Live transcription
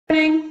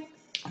Morning.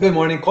 Good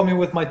morning. Call me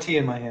with my tea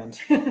in my hands.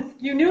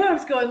 You knew I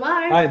was going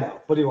live. I know.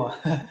 What do you want?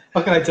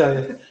 What can I tell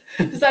you?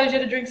 Decided you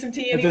had to drink some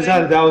tea anyway? I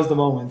decided that was the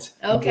moment.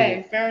 Okay,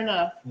 Indeed. fair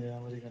enough. Yeah,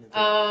 what are you going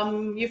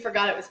to do? You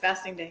forgot it was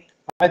fasting day.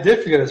 I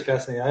did forget it was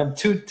fasting. I am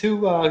two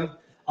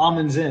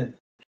almonds in.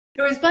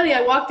 It was funny.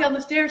 I walked down the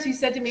stairs. He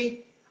said to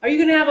me, "Are you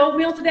going to have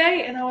oatmeal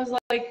today?" And I was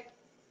like,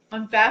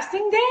 "On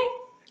fasting day?"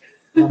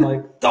 And I'm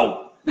like,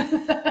 don't.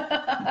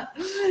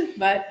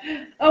 But,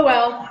 oh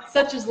well,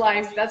 such is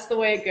life. That's the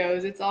way it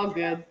goes. It's all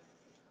good.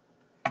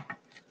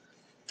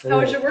 How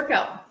was your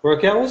workout?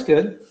 Workout was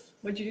good.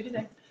 What'd you do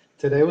today?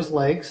 Today was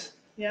legs.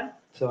 Yeah?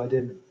 So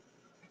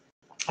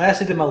I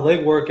actually did my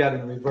leg workout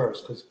in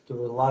reverse because there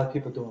were a lot of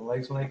people doing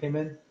legs when I came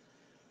in.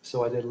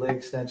 So I did leg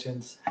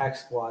extensions, hack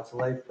squats,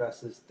 leg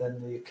presses,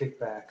 then the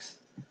kickbacks,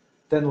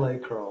 then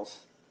leg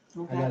curls,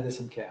 and then I did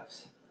some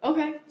calves.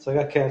 Okay. So I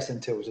got calves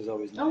in too, which is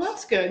always nice. Oh,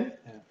 that's good.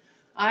 Yeah.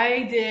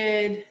 I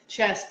did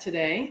chest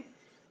today,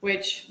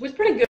 which was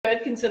pretty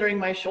good considering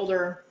my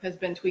shoulder has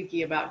been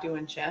tweaky about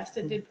doing chest.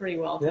 It did pretty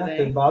well today. Yeah,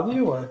 did it bother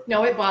you or?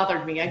 No, it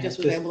bothered me. I just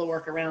was able to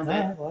work around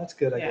it. Well, that's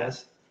good, I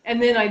guess.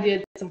 And then I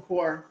did some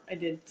core. I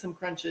did some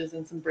crunches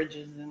and some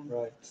bridges and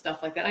stuff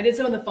like that. I did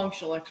some of the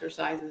functional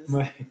exercises.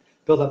 Right.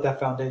 Build up that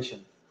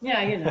foundation.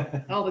 Yeah, you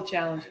know, all the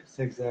challenges.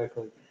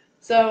 Exactly.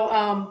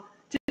 So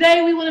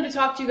today we wanted to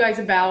talk to you guys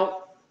about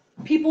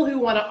people who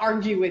want to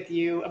argue with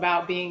you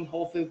about being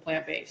whole food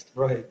plant-based.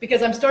 Right.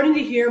 Because I'm starting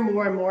to hear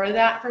more and more of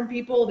that from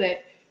people,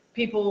 that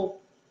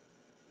people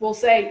will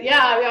say,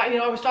 yeah, you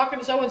know, I was talking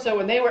to so-and-so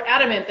and they were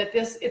adamant that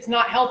it's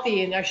not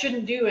healthy and I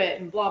shouldn't do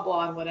it and blah,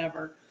 blah, and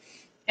whatever.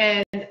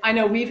 And I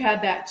know we've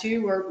had that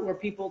too, where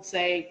people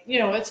say, you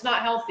know, it's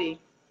not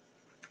healthy.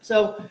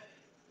 So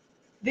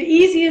the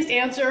easiest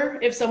answer,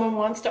 if someone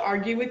wants to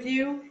argue with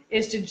you,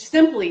 is to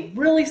simply,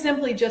 really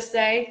simply just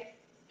say,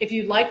 if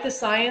you like the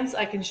science,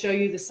 I can show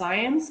you the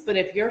science, but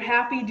if you're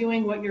happy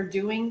doing what you're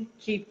doing,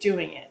 keep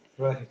doing it.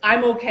 Right.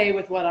 I'm okay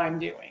with what I'm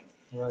doing.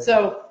 Right.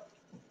 So,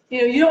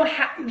 you know, you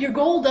don't your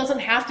goal doesn't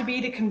have to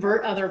be to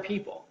convert other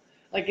people.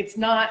 Like, it's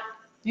not,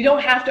 you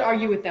don't have to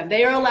argue with them.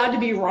 They are allowed to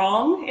be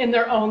wrong in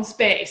their own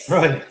space.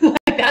 Right. Like,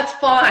 that's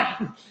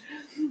fine.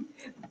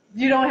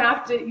 You don't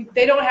have to,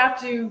 they don't have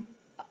to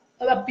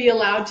be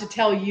allowed to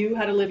tell you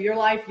how to live your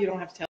life. You don't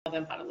have to tell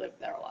them how to live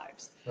their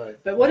lives. Right.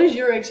 But what is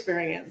your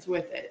experience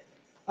with it?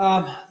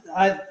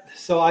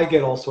 So I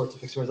get all sorts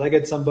of experience. I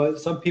get some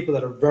people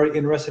that are very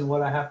interested in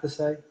what I have to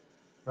say,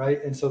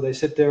 right? And so they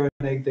sit there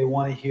and they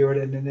want to hear it,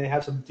 and then they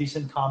have some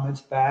decent comments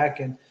back,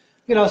 and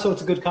you know, so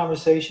it's a good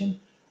conversation.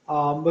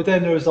 But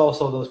then there's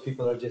also those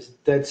people that are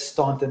just dead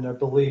stunned in their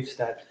beliefs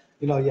that,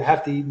 you know, you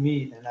have to eat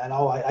meat, and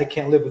I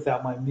can't live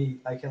without my meat.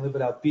 I can't live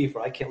without beef,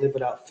 or I can't live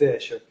without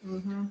fish, or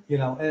you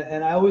know.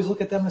 And I always look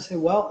at them and say,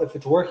 well, if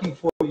it's working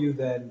for you,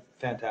 then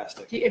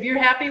fantastic. If you're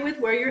happy with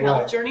where your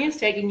health journey is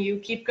taking you,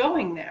 keep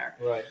going there.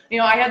 Right. You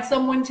know, I had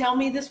someone tell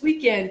me this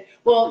weekend,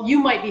 well, you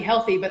might be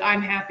healthy, but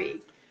I'm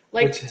happy.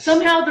 Like,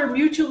 somehow they're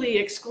mutually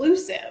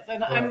exclusive.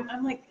 And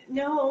I'm like,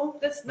 no,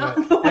 that's not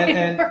the way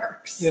it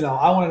works. You know,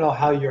 I want to know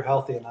how you're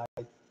healthy, and I,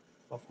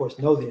 of course,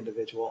 know the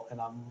individual, and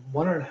I'm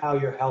wondering how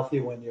you're healthy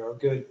when you're a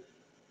good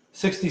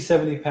 60,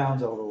 70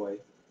 pounds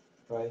overweight,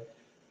 right?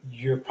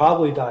 You're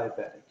probably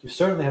diabetic. You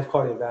certainly have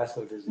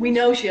cardiovascular disease. We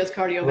know she has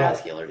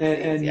cardiovascular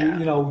disease. And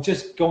you know,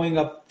 just going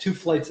up 2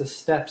 flights of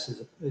steps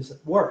is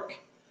work.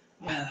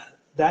 Yeah.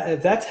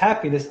 If that's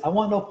happiness, I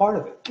want no part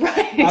of it. Right,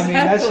 exactly. I mean,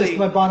 that's just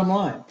my bottom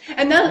line.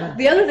 And then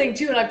the other thing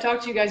too, and I've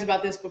talked to you guys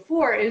about this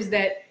before, is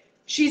that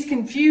she's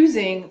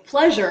confusing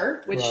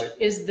pleasure, which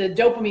is the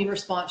dopamine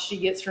response she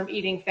gets from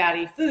eating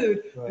fatty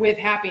food, with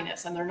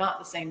happiness, and they're not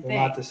the same thing.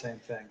 They're not the same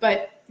thing.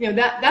 But you know,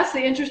 that's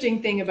the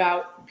interesting thing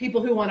about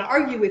people who want to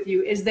argue with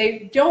you, is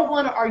they don't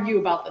want to argue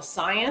about the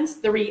science,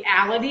 the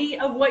reality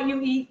of what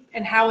you eat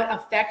and how it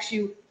affects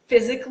you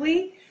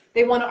physically.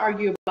 They want to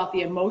argue about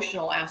the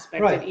emotional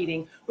aspect of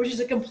eating, which is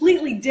a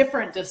completely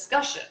different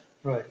discussion.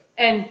 Right.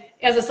 And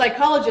as a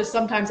psychologist,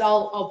 sometimes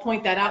I'll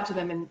point that out to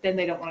them, and then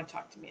they don't want to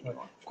talk to me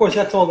anymore. Of course,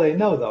 that's all they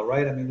know, though,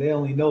 right? I mean, they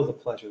only know the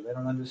pleasure. They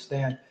don't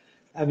understand.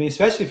 I mean,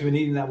 especially if you've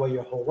been eating that way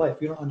your whole life,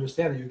 you don't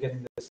understand that you're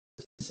getting this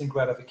instant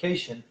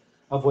gratification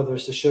of whether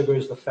it's the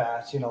sugars, the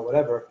fats, you know,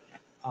 whatever,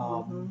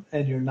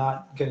 and you're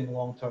not getting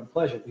long-term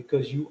pleasure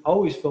because you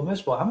always feel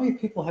miserable. How many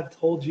people have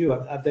told you?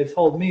 They've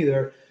told me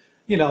they're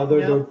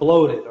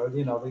bloated, or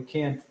you know, they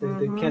can't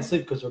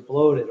sleep because they're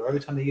bloated, or every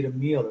time they eat a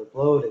meal they're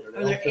bloated, or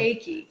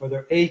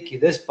they're achy,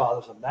 This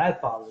bothers them,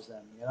 that bothers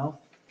them, you know.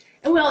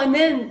 And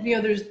then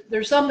you know,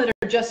 there's some that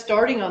are just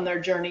starting on their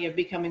journey of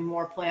becoming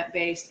more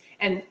plant-based,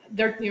 and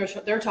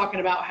they're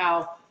talking about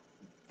how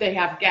they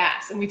have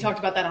gas, and we talked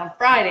about that on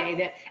Friday.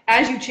 That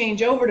as you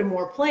change over to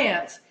more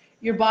plants,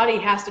 your body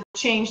has to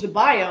change the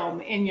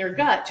biome in your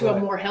gut to a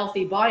more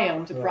healthy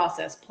biome to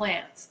process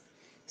plants.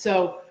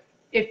 So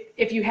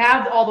if you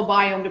have all the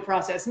biome to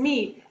process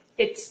meat,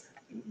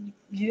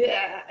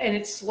 yeah, and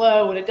it's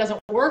slow and it doesn't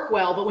work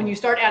well. But when you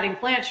start adding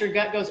plants, your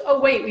gut goes, oh,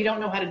 wait, we don't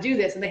know how to do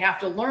this. And they have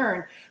to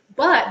learn.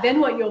 But then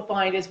what you'll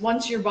find is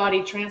once your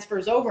body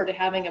transfers over to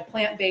having a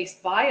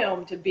plant-based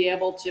biome to be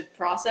able to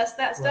process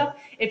that stuff,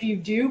 if you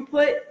do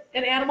put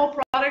an animal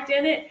product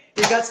in it,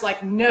 your gut's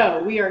like,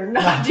 no, we are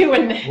not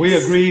doing this. We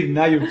agreed, and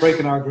now you're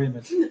breaking our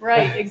agreement.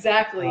 Right,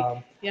 exactly.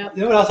 Yep.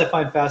 You know what else I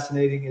find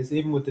fascinating is,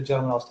 even with the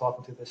gentleman I was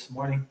talking to this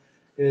morning,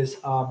 is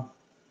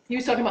he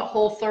was talking about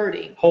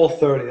Whole30.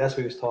 Whole30, that's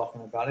what he was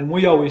talking about. And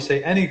we always say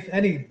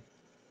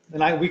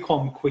we call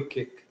them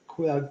quick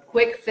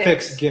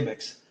fix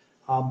gimmicks.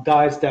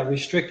 Diets that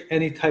restrict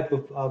any type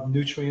of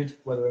nutrient,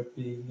 whether it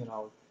be,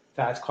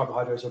 fats,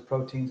 carbohydrates, or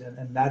proteins,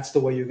 and that's the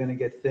way you're going to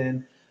get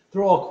thin.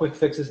 They're all quick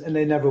fixes, and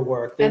they never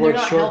work. They work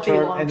short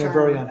term, and they're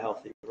very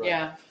unhealthy.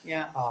 Right?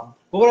 Yeah.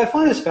 But what I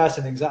find is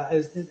fascinating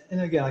is, and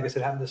again, like I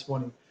said, it happened this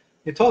morning.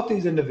 You talk to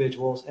these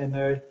individuals, and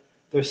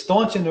they're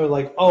staunch, and they're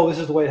like, "Oh, this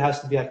is the way it has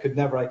to be. I could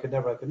never.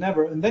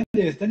 And then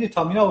you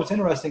tell me, what's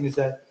interesting is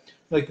that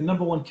like the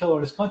 #1 killer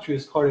in this country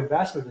is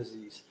cardiovascular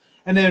disease.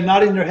 And they're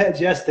nodding their heads,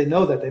 yes, they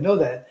know that.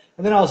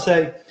 And then I'll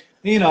say,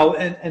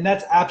 and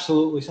that's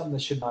absolutely something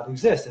that should not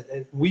exist.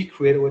 We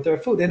create it with our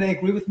food. And they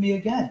agree with me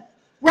again.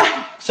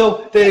 Right.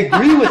 So they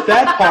agree with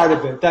that part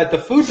of it, that the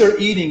food they're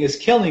eating is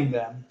killing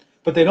them,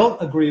 but they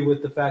don't agree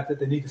with the fact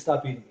that they need to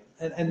stop eating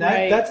it. And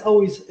that's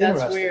always interesting.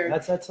 That's weird.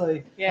 That's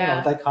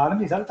a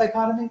dichotomy. Is that a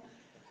dichotomy?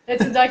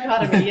 It's a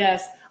dichotomy,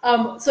 yes.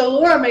 So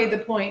Laura made the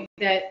point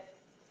that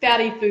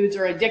fatty foods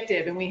are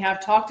addictive, and we have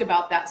talked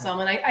about that some.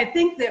 And I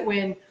think that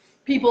when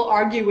people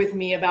argue with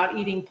me about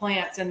eating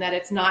plants and that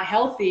it's not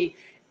healthy,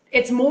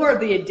 it's more of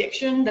the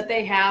addiction that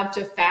they have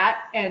to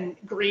fat and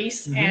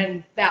grease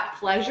and that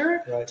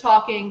pleasure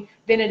talking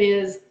than it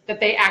is that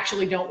they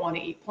actually don't want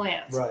to eat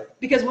plants. Right.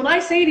 Because when I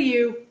say to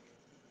you,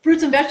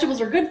 fruits and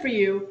vegetables are good for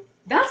you,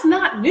 that's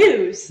not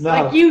news. No,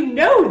 like, you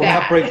know that. We're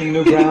not breaking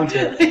new ground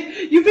here.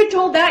 You've been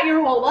told that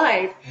your whole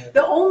life. Yeah.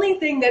 The only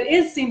thing that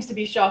seems to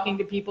be shocking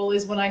to people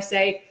is when I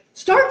say,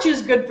 starch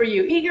is good for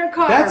you. Eat your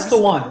carbs. That's the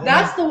one.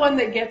 That's the one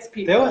that gets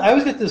people. I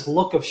always get this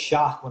look of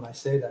shock when I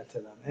say that to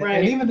them.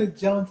 And even the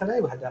gentleman today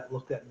had that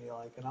look at me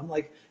like, and I'm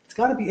like, it's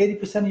got to be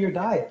 80% of your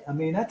diet. I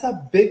mean, that's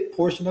a big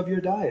portion of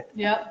your diet.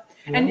 Yep.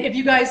 Yeah. And if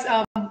you guys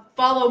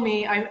follow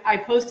me, I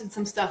posted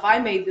some stuff I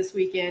made this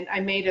weekend. I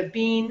made a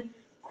bean,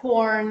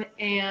 corn,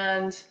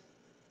 and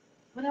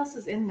what else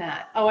is in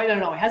that? Oh, I don't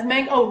know. It has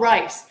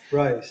rice.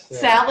 Rice. Yeah.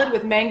 Salad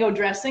with mango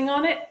dressing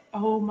on it.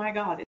 Oh my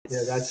God,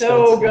 it's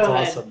so good.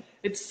 That's awesome.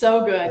 It's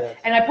so good. Yeah.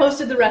 And I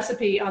posted the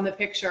recipe on the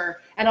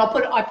picture, and I'll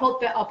put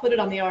it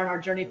on the R&R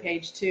Journey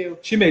page too.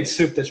 She made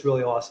soup that's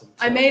really awesome.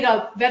 So. I made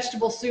a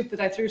vegetable soup that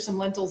I threw some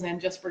lentils in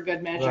just for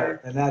good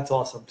measure. Right. And that's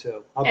awesome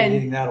too. I've been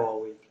eating that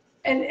all week.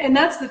 And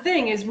that's the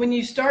thing, is when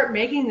you start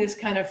making this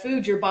kind of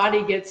food, your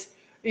body gets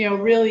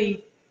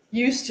really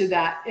used to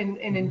that and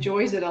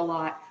enjoys it a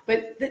lot.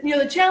 But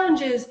the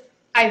challenge is,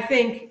 I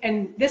think,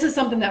 and this is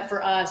something that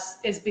for us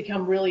has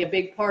become really a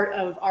big part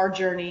of our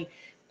journey,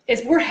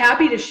 is we're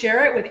happy to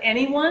share it with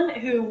anyone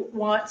who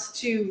wants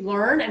to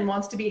learn and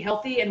wants to be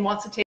healthy and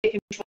wants to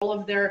take control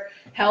of their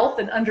health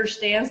and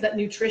understands that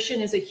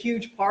nutrition is a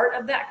huge part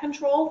of that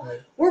control.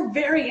 Right. We're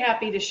very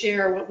happy to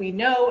share what we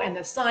know and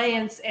the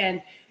science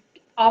and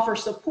offer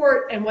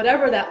support and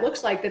whatever that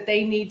looks like that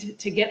they need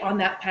to get on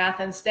that path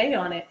and stay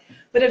on it.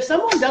 But if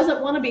someone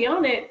doesn't want to be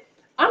on it,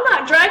 I'm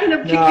not dragging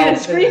them kicking and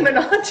screaming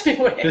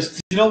onto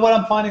it. You know what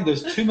I'm finding?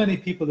 There's too many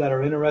people that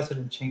are interested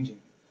in changing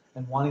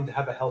and wanting to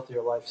have a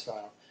healthier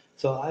lifestyle.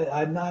 So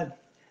I'm not.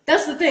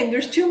 That's the thing.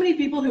 There's too many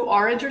people who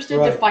are interested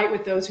to fight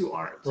with those who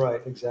aren't.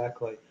 Right,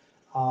 exactly.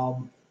 I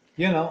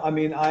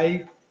mean,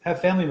 I have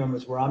family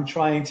members where I'm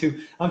trying to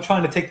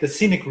take the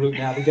scenic route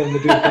now to get them to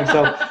do things.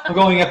 So I'm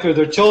going after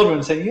their children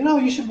and saying,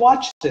 you should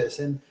watch this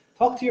and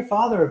talk to your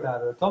father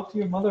about it, or talk to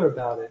your mother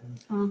about it.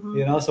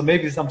 And, so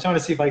maybe I'm trying to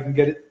see if I can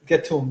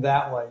get to them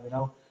that way,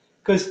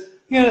 because,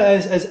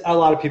 as a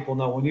lot of people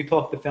know, when you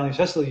talk to family,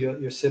 especially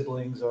your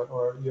siblings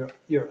or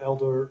your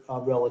elder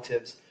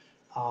relatives,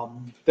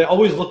 they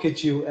always look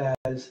at you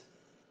as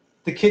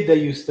the kid they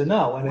used to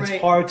know. And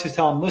it's hard to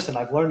tell them, listen,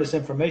 I've learned this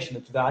information,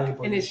 it's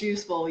valuable. And it's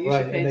useful, you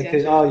should pay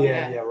attention.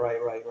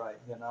 Right,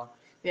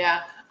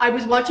 Yeah, I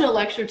was watching a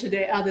lecture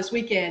today, this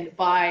weekend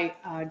by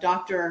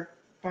Dr.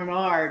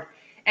 Bernard,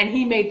 and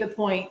he made the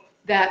point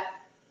that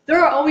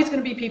there are always going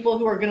to be people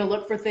who are going to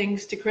look for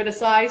things to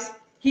criticize.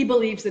 He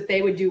believes that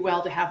they would do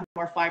well to have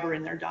more fiber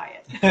in their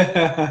diet.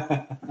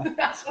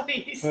 That's what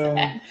he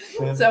said.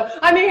 So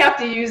I may have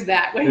to use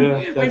that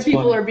when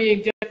people are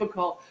being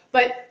difficult.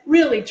 But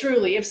really,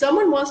 truly, if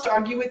someone wants to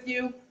argue with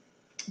you,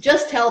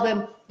 just tell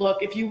them,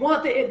 look, if you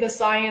want the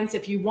science,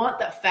 if you want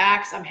the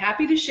facts, I'm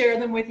happy to share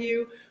them with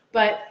you.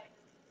 But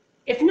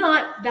if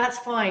not, that's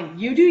fine.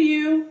 You do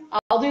you,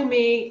 I'll do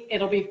me,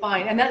 it'll be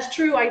fine. And that's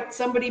true.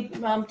 Somebody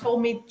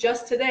told me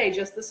just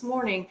this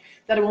morning,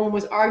 that a woman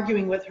was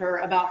arguing with her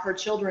about her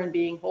children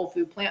being whole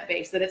food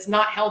plant-based, that it's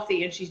not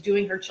healthy and she's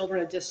doing her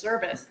children a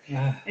disservice.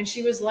 And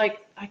she was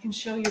like, I can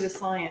show you the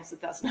science that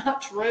that's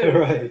not true.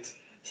 Right.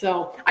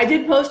 So I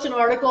did post an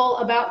article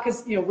about,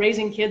 because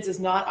raising kids is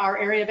not our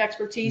area of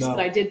expertise, No. but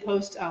I did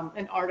post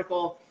an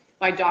article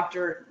by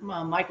Dr.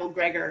 Michael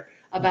Greger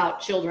about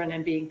children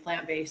and being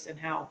plant-based and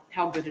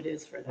how good it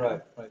is for them.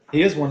 Right, right.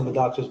 He is one of the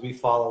doctors we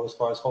follow as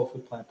far as whole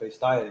food plant-based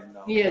dieting,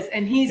 though. He is,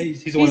 and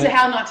he's one a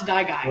how not to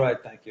die guy. Right,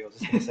 thank you. I was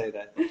just going to say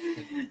that.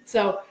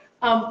 So,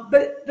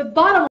 but the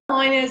bottom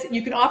line is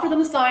you can offer them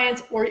the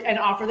science and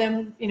offer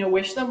them,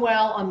 wish them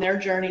well on their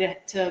journey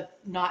to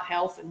not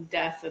health and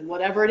death and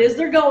whatever it is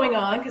they're going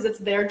on, because it's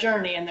their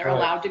journey and they're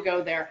allowed to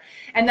go there.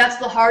 And that's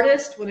the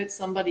hardest when it's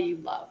somebody you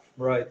love.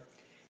 Right.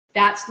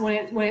 That's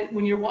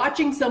when you're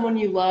watching someone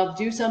you love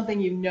do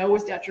something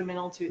is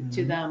detrimental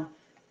to them.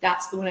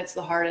 That's when it's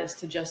the hardest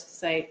to just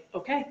say,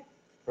 okay.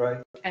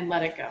 Right. And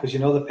let it go. Because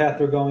the path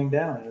they're going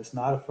down, and it's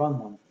not a fun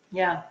one.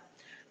 Yeah.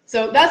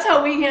 So that's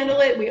how we handle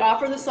it. We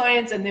offer the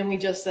science, and then we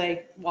just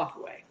say, walk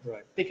away.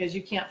 Right. Because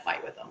you can't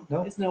fight with them.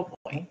 No. It's no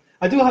point.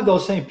 I do have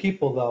those same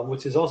people, though,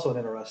 which is also an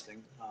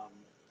interesting, I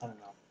don't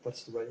know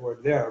what's the right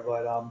word there,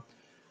 but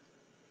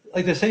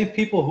like the same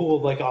people who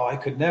will I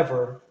could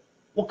never,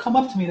 will come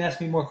up to me and ask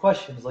me more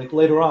questions, like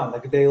later on,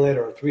 like a day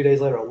later or 3 days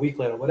later, a week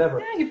later, whatever.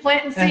 Yeah, you're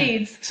planting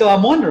seeds. So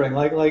I'm wondering,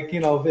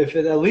 if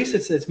at least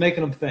it's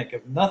making them think.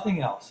 If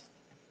nothing else,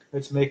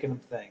 it's making them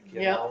think.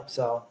 You know?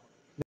 So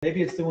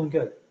maybe it's doing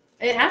good.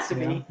 It has to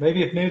be.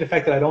 Maybe the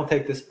fact that I don't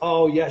take this,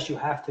 oh yes, you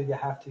have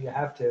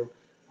to.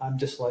 I'm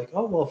just like,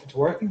 oh well, if it's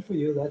working for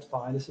you, that's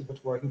fine. This is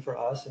what's working for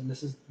us, and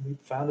we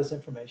found this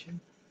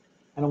information,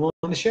 and I'm willing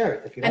to share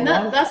it. If you don't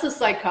want it. That's the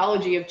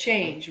psychology of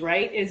change,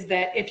 right? Is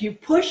that if you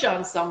push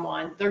on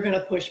someone, they're going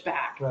to push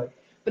back. Right.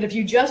 But if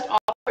you just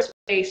offer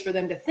space for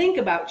them to think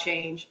about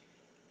change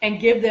and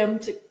give them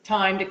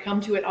time to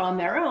come to it on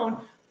their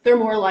own, they're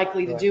more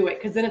likely to do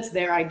it, because then it's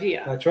their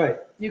idea. That's right.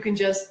 You can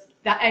just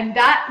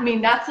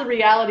that's the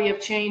reality of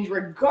change,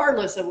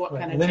 regardless of what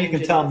kind of change. And then you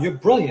can tell them, you're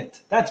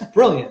brilliant. That's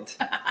brilliant.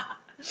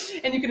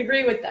 And you can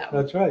agree with them.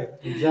 That's right.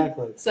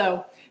 Exactly.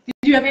 So, did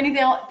you have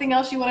anything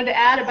else you wanted to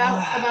add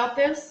about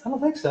this? I don't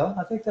think so.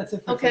 I think that's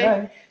it for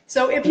today.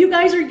 So if you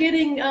guys are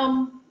getting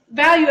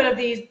value out of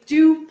these,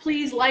 do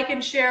please like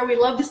and share. We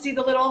love to see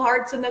the little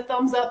hearts and the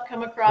thumbs up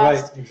come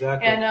across. Right.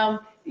 Exactly. And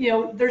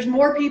there's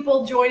more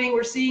people joining.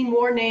 We're seeing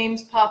more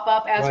names pop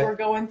up as we're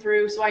going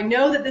through. So I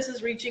know that this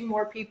is reaching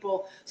more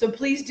people. So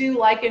please do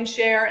like and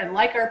share and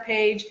like our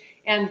page.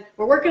 And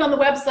we're working on the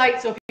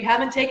website, so if you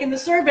haven't taken the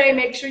survey,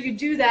 make sure you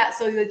do that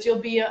so that you'll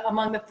be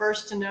among the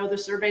first to know. The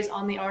survey's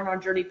on the On Our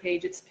Journey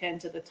page. It's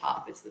pinned to the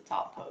top. It's the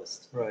top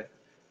post. Right.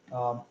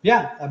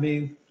 Yeah, I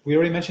mean, we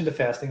already mentioned the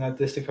fasting.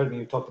 This occurred to me.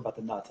 You talked about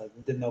the nuts. I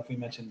didn't know if we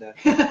mentioned that.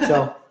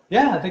 So,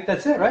 yeah, I think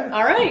that's it, right?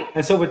 All right.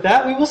 And so with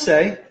that, we will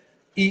say,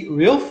 eat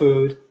real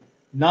food,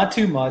 not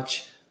too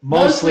much,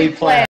 mostly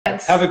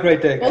plants. Have a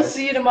great day, guys. We'll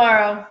see you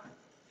tomorrow.